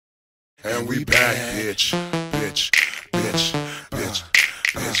And we back, bitch, bitch, bitch, bitch,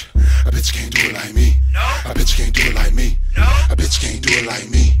 bitch. A bitch can't do it like me. A bitch can't do it like me. A bitch can't do it like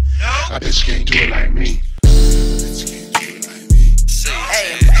me. A bitch can't do it like me. A bitch can't do it like me.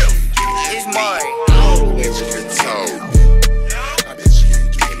 Hey, it's Maury. Bitch get told. A bitch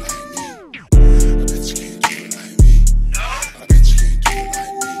can't do it like me. A bitch can't do it like me. A bitch can't do it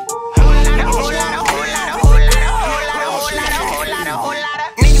like me.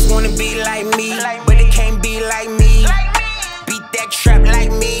 Niggas wanna be like me, but they can't be like me. Beat that trap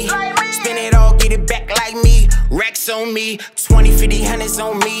like me. Spin it all, get it back like me. Racks on me, 20, 50, hundreds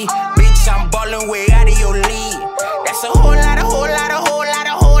on me. Bitch, I'm ballin' way out of your league. That's a whole lot of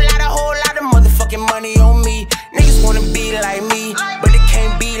motherfucking money on me. Niggas wanna be like me, but they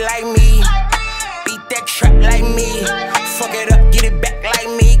can't be like me. Beat that trap like me. Fuck it up, get it back like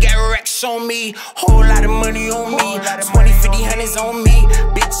me. Got racks on me, whole lot of money on me. 20, 50, hundreds on me.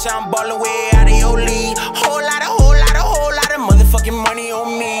 Bitch, I'm ballin' way out of your league. Whole lot of motherfucking money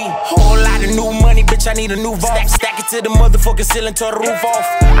on me. Whole lot of new money, bitch, I need a new vault. Stack it to the motherfucking ceiling, till the roof off.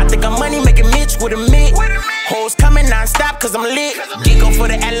 I think I'm money making Mitch with a mitt. Hoes coming non-stop cause I'm lit. Geek on for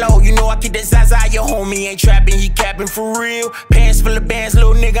the LO, you know I keep that Zaza. Your homie ain't trapping, he capping for real. Pants full of bands,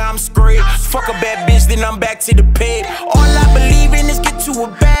 little nigga, I'm script. Fuck a bad bitch, then I'm back to the pit. All I believe in is get to a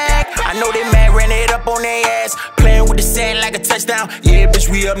bag. I know they mad, ran it up on their ass. Playing with the sand like a touchdown. Yeah, bitch,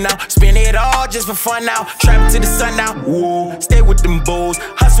 we up now. Spend it all just for fun now. Trapping to the sun now. Woo, stay with them bulls.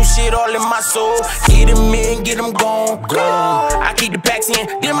 Hustle shit all in my soul. Get them in, get them gone. I keep the packs in,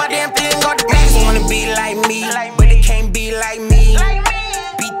 did my damn thing, got the packs. Wanna be like me, but they can't be like me.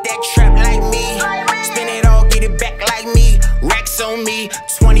 Beat that trap like me. Spin it all, get it back like me. Racks on me,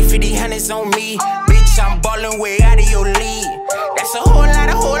 20, 50, hundreds on me. Bitch, I'm ballin' way out of your league. That's a whole lot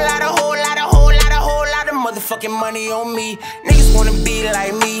of motherfucking money on me. Niggas wanna be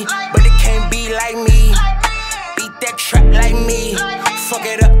like me, but they can't be like me. Beat that trap like me. Fuck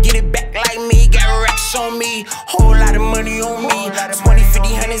it up, get it back like me. Got racks on me, whole lot of money on me. 20,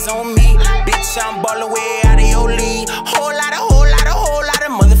 50, hundreds on me. Bitch, I'm ballin' way out of your league. Whole lot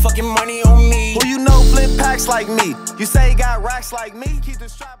of motherfucking money on me. Who you know flip packs like me? You say you got racks like me? Keep the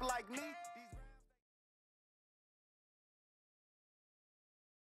strap like me?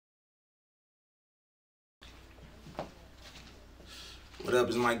 What up,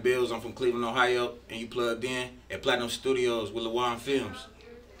 it's Billz. I'm from Cleveland, Ohio, and you plugged in at Platinum Studios with Lawaun Films.